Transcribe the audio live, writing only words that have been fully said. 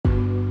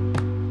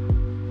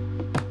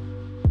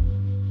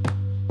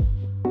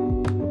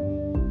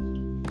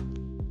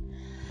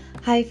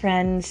Hi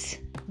friends,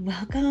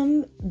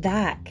 welcome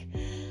back.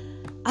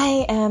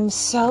 I am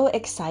so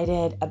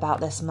excited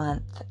about this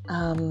month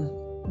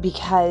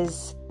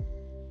because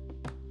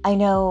I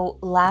know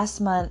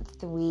last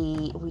month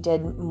we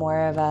did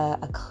more of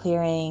a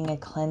clearing, a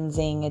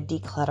cleansing, a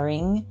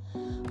decluttering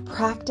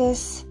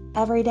practice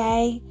every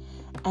day,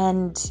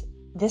 and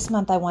this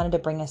month I wanted to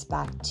bring us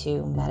back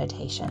to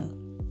meditation.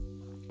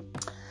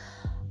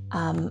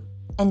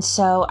 And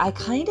so I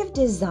kind of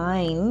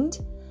designed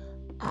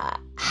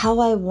how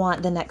I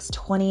want the next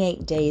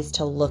 28 days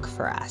to look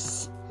for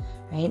us,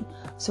 right?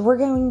 So we're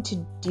going to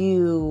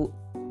do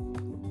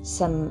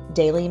some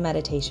daily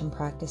meditation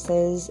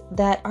practices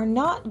that are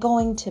not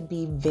going to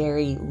be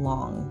very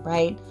long,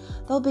 right?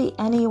 They'll be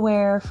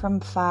anywhere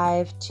from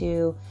 5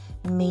 to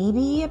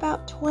maybe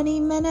about 20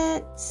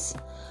 minutes.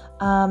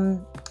 I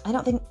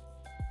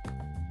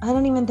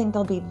don't even think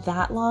they'll be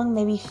that long,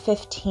 maybe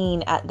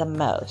 15 at the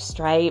most,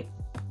 right?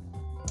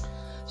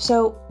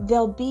 So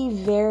they'll be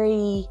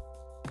very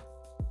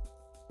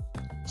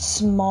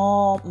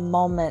small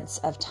moments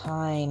of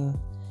time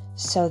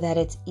so that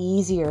it's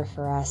easier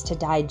for us to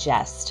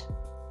digest,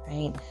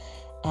 right?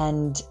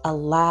 And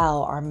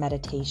allow our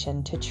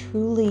meditation to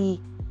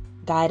truly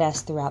guide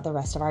us throughout the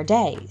rest of our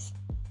days.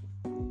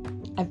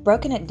 I've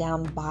broken it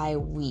down by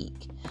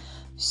week.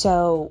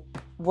 So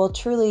we'll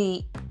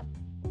truly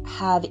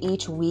have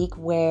each week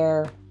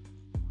where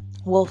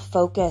we'll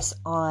focus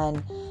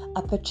on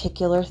a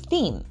particular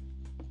theme.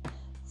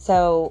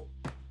 So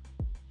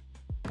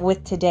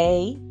with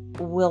today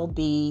will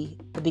be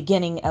the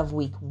beginning of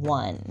week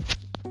 1.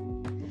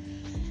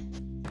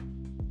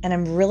 And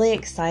I'm really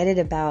excited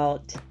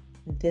about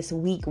this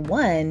week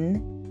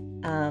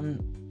 1. I'm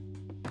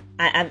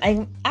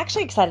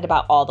actually excited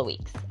about all the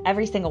weeks,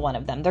 every single one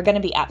of them. They're going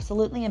to be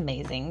absolutely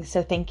amazing.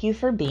 So thank you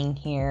for being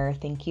here.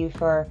 Thank you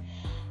for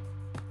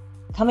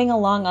coming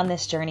along on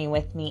this journey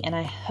with me. And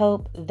I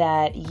hope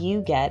that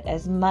you get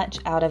as much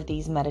out of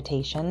these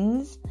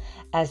meditations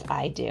as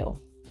I do.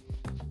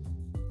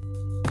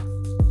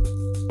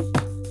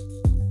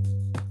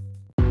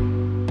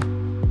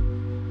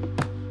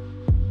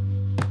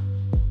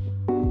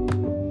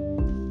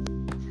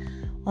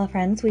 Well,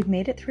 friends, we've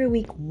made it through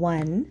week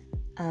 1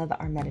 of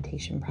our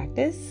meditation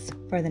practice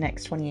for the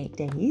next 28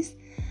 days.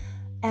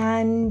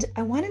 And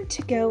I wanted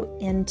to go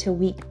into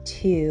week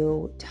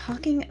 2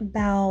 talking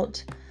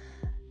about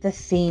the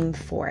theme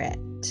for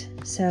it.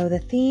 So the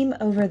theme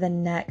over the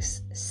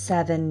next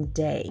 7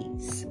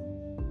 days.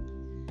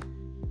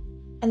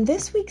 And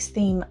this week's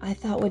theme I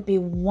thought would be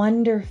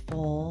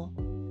wonderful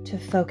to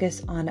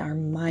focus on our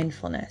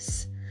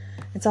mindfulness.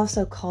 It's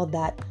also called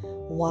that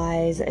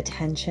wise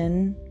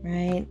attention,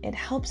 right? It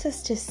helps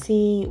us to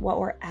see what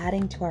we're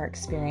adding to our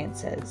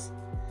experiences,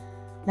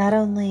 not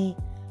only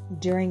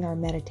during our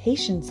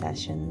meditation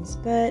sessions,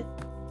 but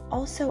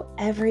also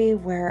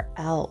everywhere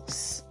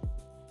else.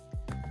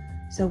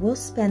 So we'll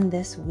spend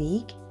this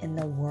week in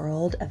the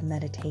world of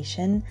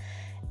meditation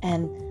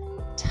and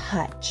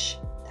touch,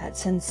 that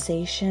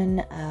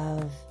sensation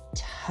of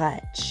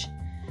touch,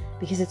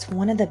 because it's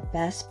one of the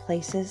best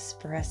places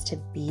for us to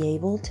be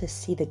able to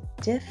see the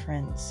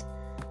difference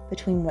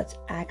between what's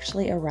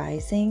actually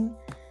arising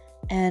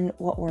and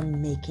what we're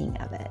making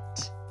of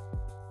it.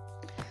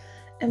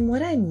 And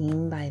what I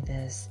mean by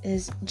this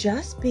is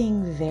just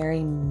being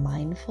very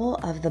mindful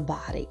of the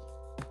body,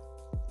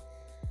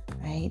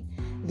 right?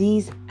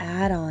 These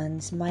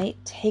add-ons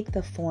might take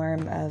the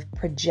form of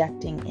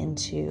projecting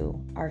into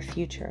our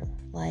future,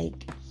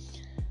 like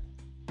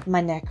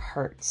my neck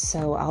hurts,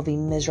 so I'll be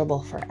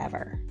miserable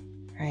forever,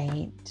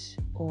 right?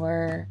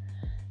 Or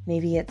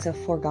maybe it's a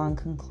foregone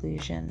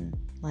conclusion,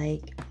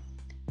 like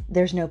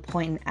there's no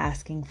point in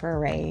asking for a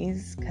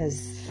raise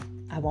because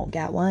I won't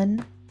get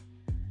one.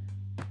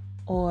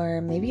 Or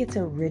maybe it's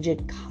a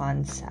rigid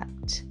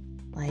concept,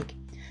 like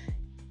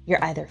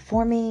you're either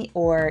for me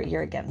or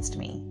you're against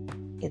me.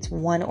 It's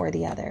one or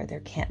the other. There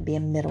can't be a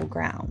middle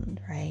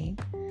ground, right?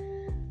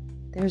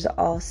 There's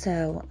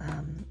also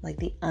like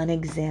the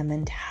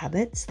unexamined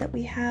habits that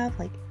we have,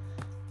 like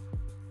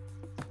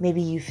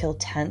maybe you feel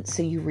tense,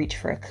 so you reach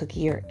for a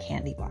cookie or a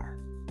candy bar.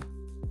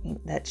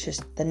 That's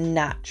just the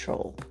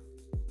natural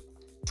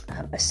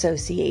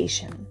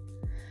association,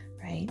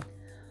 right?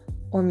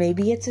 Or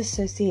maybe it's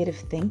associative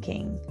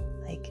thinking,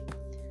 like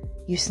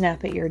you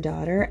snap at your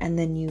daughter and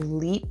then you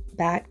leap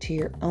back to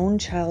your own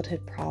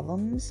childhood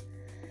problems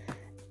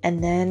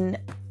and then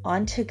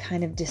onto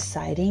kind of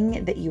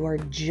deciding that you are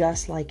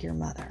just like your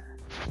mother.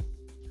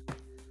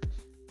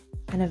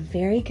 And a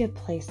very good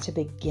place to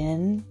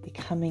begin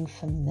becoming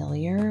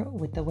familiar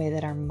with the way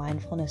that our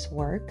mindfulness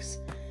works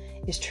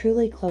is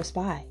truly close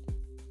by.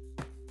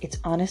 It's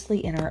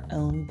honestly in our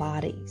own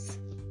bodies.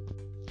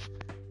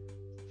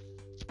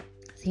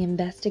 See,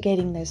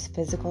 investigating those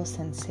physical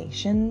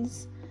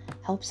sensations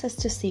helps us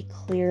to see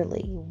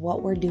clearly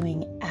what we're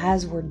doing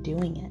as we're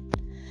doing it,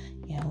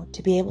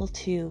 to be able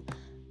to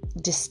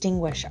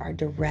distinguish our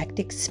direct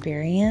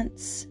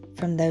experience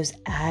from those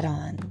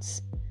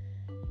add-ons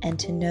and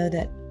to know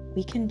that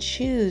we can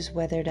choose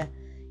whether to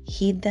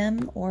heed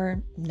them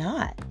or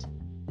not.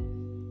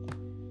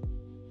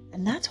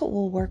 And that's what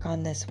we'll work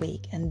on this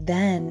week. And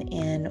then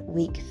in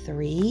week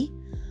 3,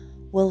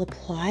 we'll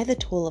apply the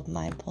tool of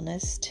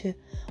mindfulness to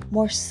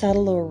more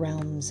subtler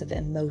realms of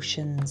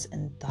emotions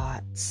and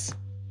thoughts.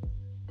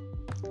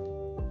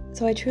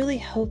 So I truly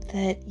hope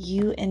that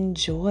you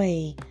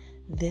enjoy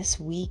this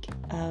week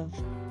of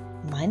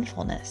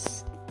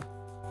mindfulness.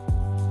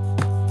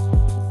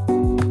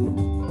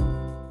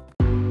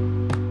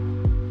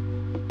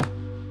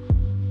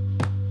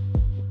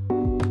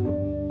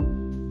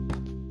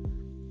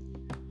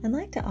 I'd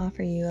like to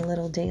offer you a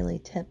little daily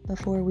tip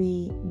before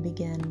we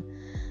begin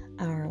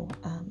our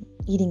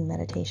eating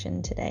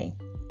meditation today.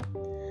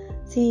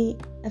 See,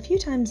 a few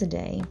times a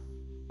day,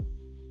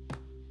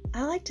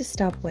 I like to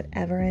stop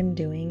whatever I'm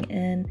doing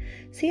and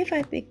see if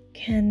I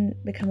can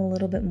become a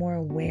little bit more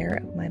aware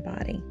of my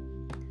body.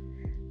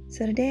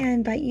 So today I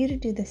invite you to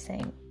do the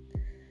same,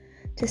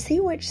 to see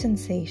which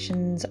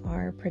sensations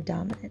are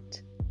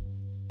predominant.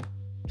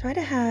 Try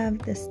to have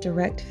this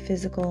direct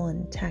physical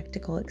and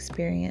tactical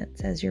experience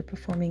as you're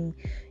performing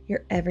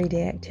your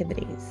everyday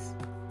activities,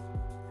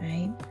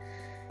 right?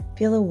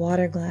 Feel a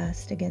water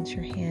glass against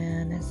your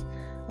hand as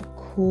a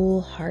cool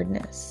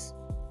hardness.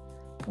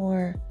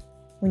 Or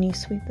when you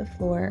sweep the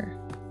floor,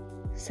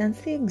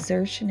 sense the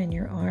exertion in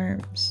your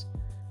arms,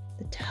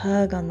 the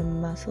tug on the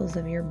muscles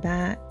of your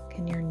back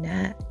and your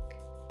neck.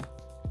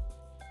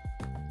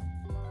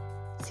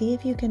 See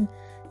if you can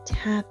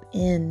tap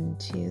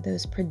into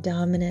those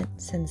predominant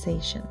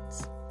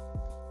sensations.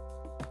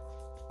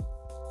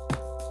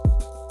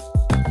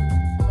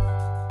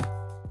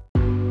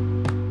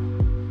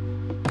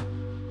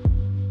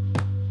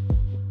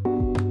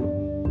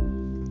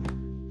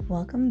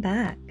 Welcome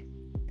back.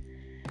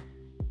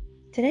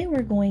 Today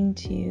we're going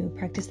to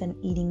practice an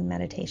eating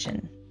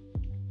meditation.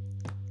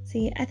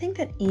 See, I think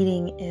that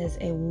eating is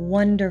a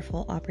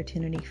wonderful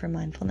opportunity for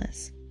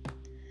mindfulness.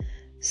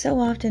 So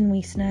often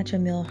we snatch a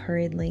meal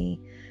hurriedly,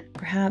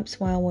 perhaps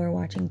while we're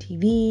watching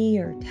TV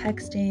or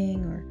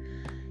texting or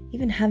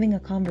even having a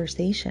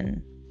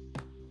conversation.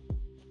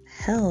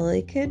 Hell,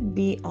 it could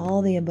be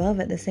all the above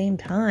at the same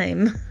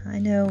time. I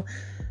know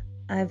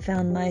I've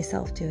found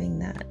myself doing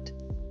that.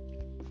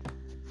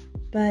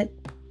 But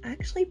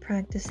actually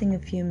practicing a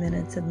few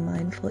minutes of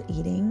mindful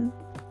eating,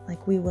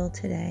 like we will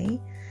today,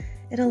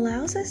 it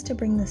allows us to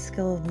bring the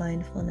skill of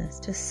mindfulness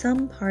to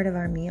some part of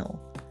our meal,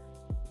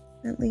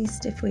 at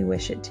least if we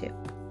wish it to.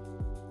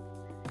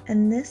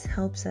 And this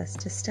helps us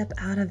to step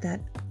out of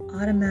that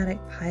automatic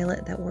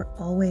pilot that we're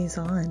always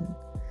on,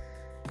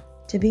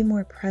 to be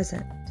more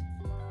present,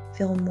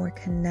 feel more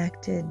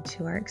connected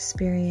to our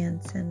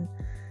experience, and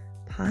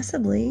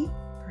possibly,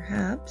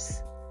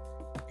 perhaps,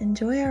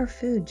 enjoy our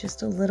food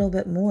just a little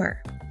bit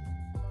more.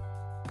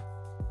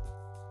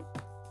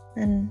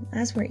 And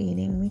as we're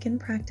eating, we can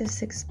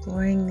practice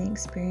exploring the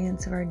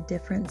experience of our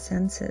different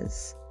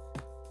senses.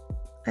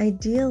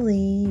 Ideally,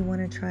 you want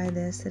to try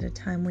this at a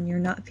time when you're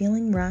not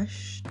feeling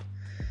rushed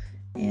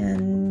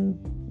and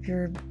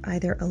you're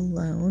either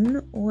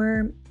alone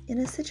or in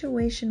a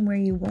situation where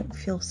you won't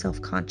feel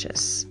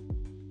self-conscious.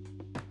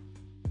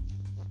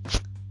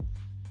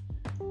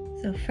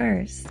 So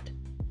first,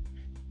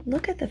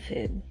 look at the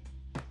food.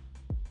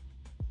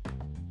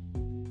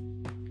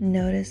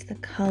 Notice the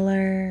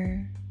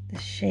color, the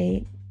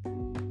shape,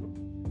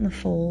 the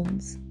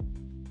folds.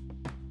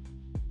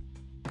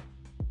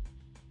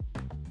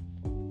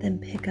 Then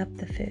pick up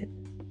the food.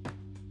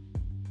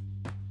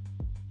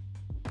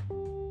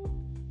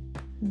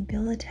 And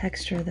feel the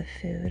texture of the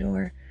food,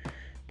 or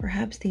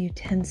perhaps the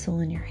utensil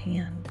in your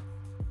hand.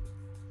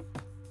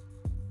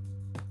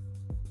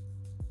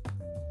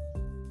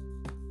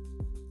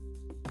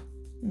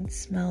 And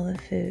smell the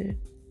food.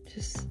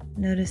 Just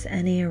notice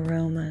any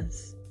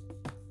aromas.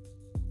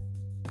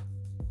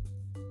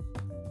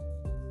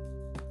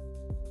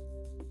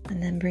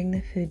 And then bring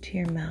the food to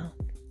your mouth.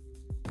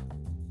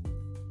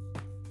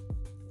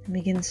 And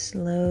begin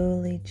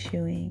slowly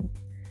chewing.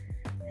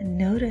 And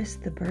notice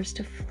the burst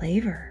of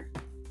flavor.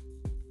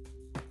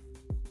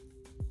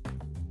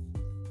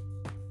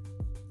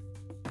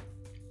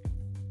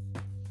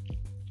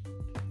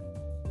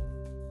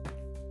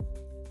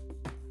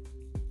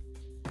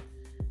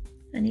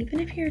 And even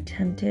if you're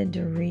tempted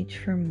to reach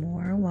for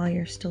more while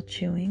you're still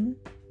chewing,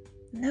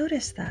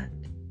 notice that.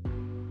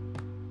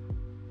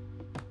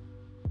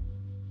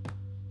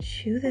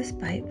 Chew this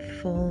bite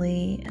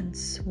fully and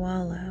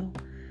swallow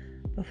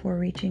before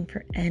reaching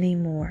for any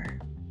more.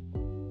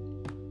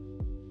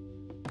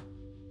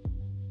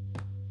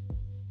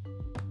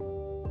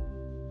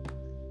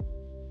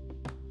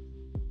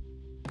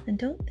 And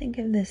don't think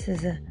of this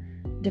as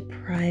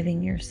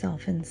depriving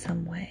yourself in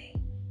some way,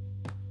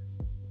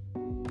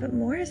 but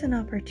more as an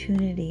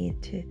opportunity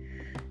to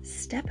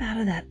step out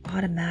of that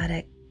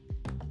automatic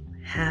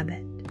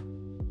habit.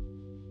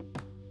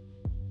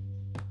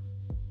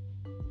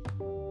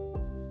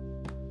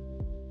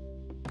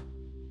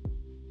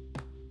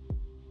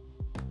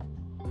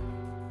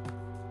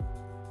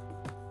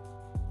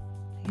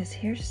 Because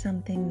here's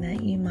something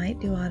that you might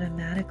do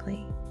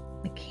automatically,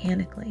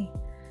 mechanically,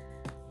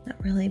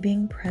 not really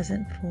being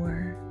present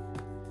for,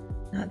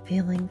 not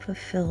feeling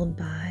fulfilled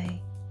by,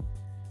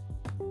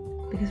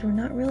 because we're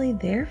not really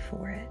there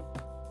for it.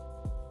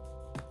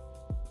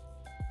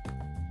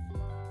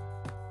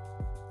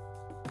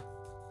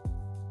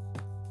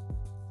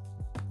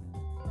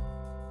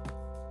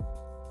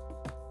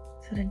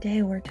 So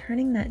today we're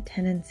turning that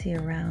tendency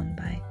around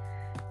by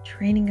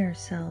training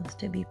ourselves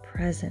to be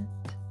present,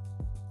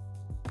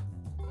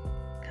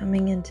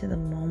 coming into the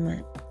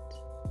moment,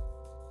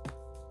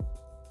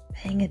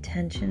 paying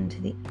attention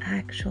to the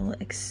actual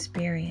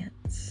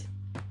experience.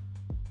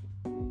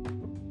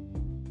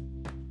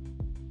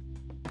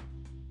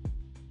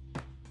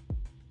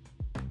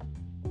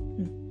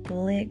 And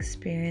fully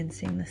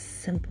experiencing the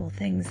simple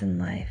things in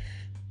life.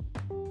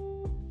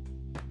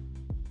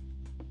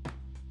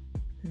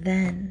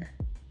 Then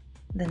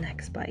the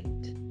next bite.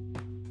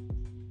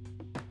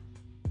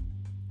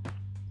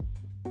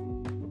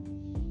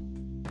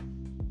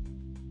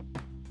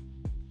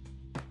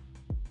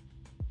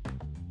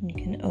 You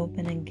can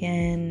open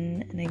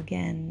again and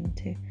again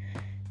to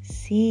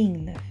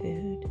seeing the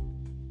food,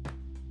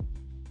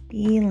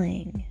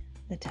 feeling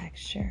the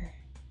texture,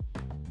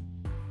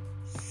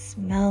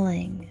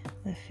 smelling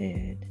the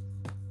food,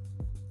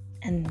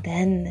 and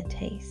then the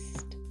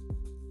taste.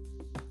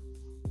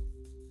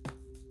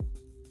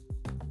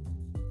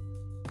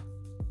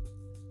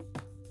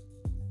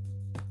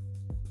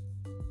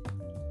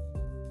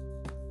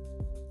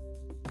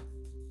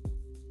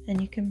 And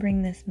you can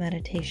bring this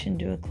meditation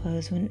to a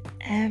close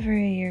whenever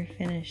you're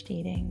finished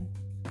eating.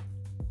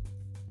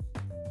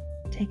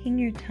 Taking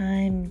your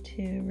time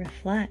to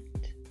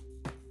reflect.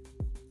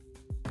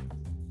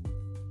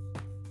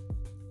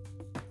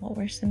 What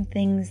were some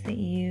things that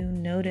you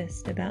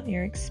noticed about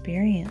your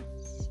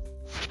experience?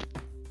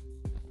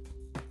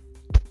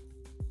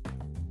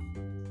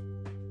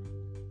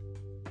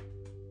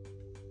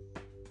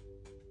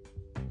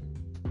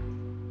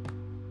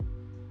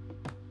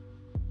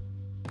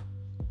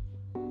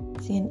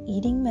 See, an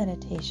eating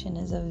meditation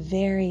is a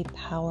very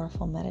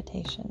powerful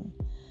meditation,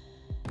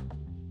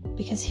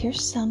 because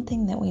here's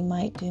something that we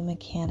might do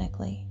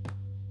mechanically,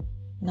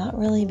 not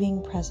really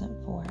being present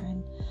for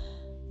and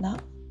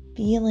not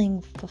feeling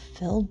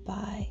fulfilled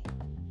by,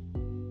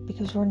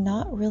 because we're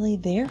not really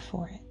there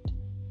for it.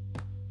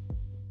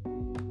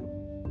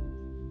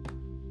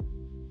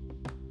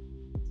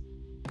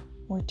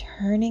 We're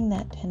turning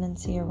that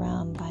tendency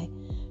around by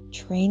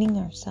training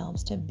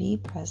ourselves to be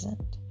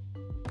present,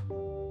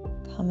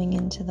 coming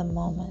into the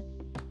moment,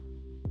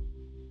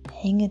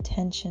 paying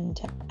attention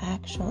to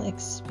actual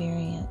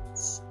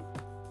experience,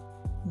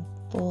 and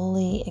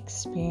fully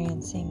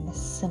experiencing the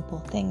simple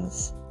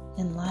things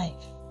in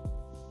life.